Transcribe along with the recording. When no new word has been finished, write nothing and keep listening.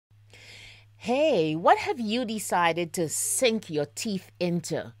Hey, what have you decided to sink your teeth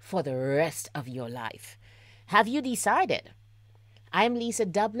into for the rest of your life? Have you decided? I'm Lisa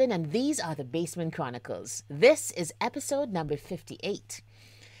Dublin, and these are the Basement Chronicles. This is episode number 58.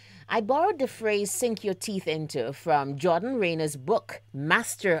 I borrowed the phrase sink your teeth into from Jordan Rayner's book,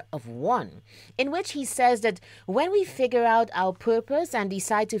 Master of One, in which he says that when we figure out our purpose and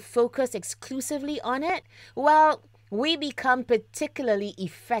decide to focus exclusively on it, well, we become particularly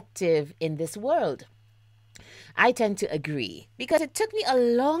effective in this world. I tend to agree because it took me a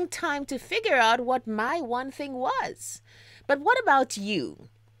long time to figure out what my one thing was. But what about you?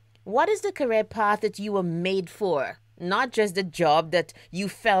 What is the career path that you were made for? Not just the job that you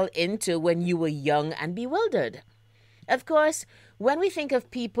fell into when you were young and bewildered. Of course, when we think of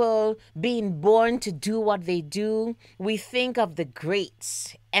people being born to do what they do, we think of the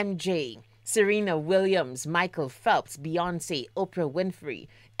greats, MJ, Serena Williams, Michael Phelps, Beyonce, Oprah Winfrey,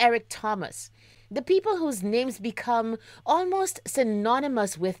 Eric Thomas, the people whose names become almost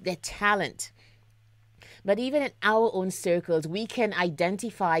synonymous with their talent. But even in our own circles, we can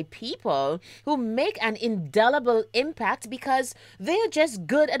identify people who make an indelible impact because they're just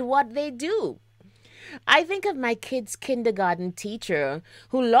good at what they do. I think of my kid's kindergarten teacher,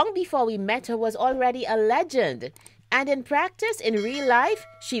 who long before we met her was already a legend. And in practice, in real life,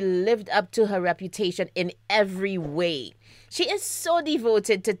 she lived up to her reputation in every way. She is so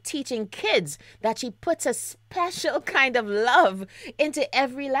devoted to teaching kids that she puts a special kind of love into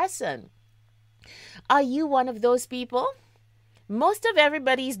every lesson. Are you one of those people? Most of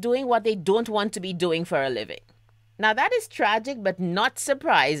everybody is doing what they don't want to be doing for a living. Now, that is tragic but not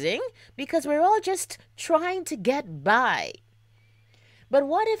surprising because we're all just trying to get by. But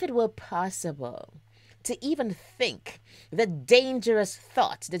what if it were possible to even think the dangerous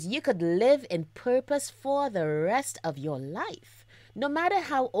thought that you could live in purpose for the rest of your life, no matter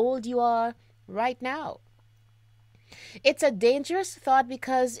how old you are right now? It's a dangerous thought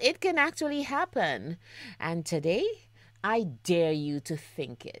because it can actually happen. And today, I dare you to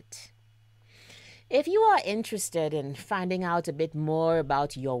think it. If you are interested in finding out a bit more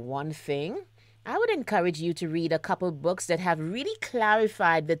about your one thing, I would encourage you to read a couple books that have really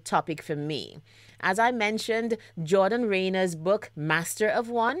clarified the topic for me. As I mentioned, Jordan Rayner's book, Master of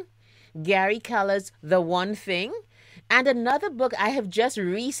One, Gary Keller's The One Thing, and another book I have just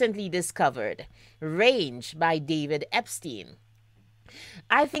recently discovered, Range by David Epstein.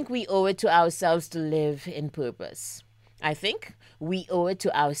 I think we owe it to ourselves to live in purpose. I think we owe it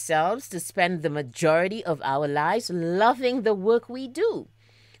to ourselves to spend the majority of our lives loving the work we do,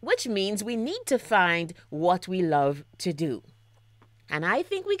 which means we need to find what we love to do. And I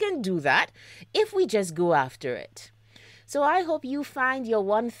think we can do that if we just go after it. So I hope you find your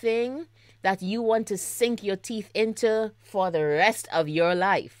one thing that you want to sink your teeth into for the rest of your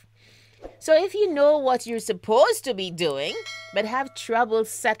life. So if you know what you're supposed to be doing, but have trouble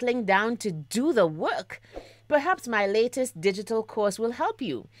settling down to do the work, perhaps my latest digital course will help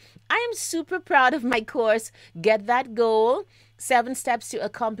you. I am super proud of my course, Get That Goal, 7 Steps to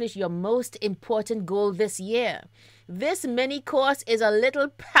Accomplish Your Most Important Goal This Year. This mini course is a little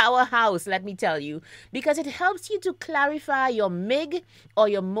powerhouse, let me tell you, because it helps you to clarify your MIG, or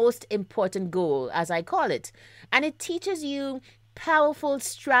your most important goal, as I call it. And it teaches you powerful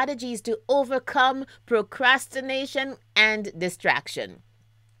strategies to overcome procrastination and distraction.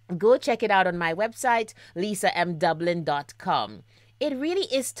 Go check it out on my website, lisamdublin.com. It really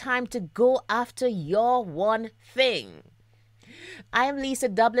is time to go after your one thing. I am Lisa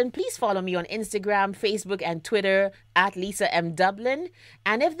Dublin. Please follow me on Instagram, Facebook, and Twitter at Lisa M. Dublin.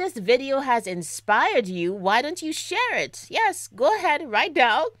 And if this video has inspired you, why don't you share it? Yes, go ahead right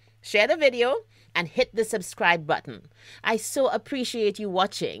now, share the video, and hit the subscribe button. I so appreciate you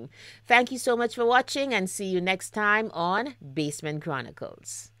watching. Thank you so much for watching, and see you next time on Basement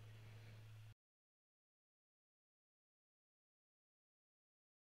Chronicles.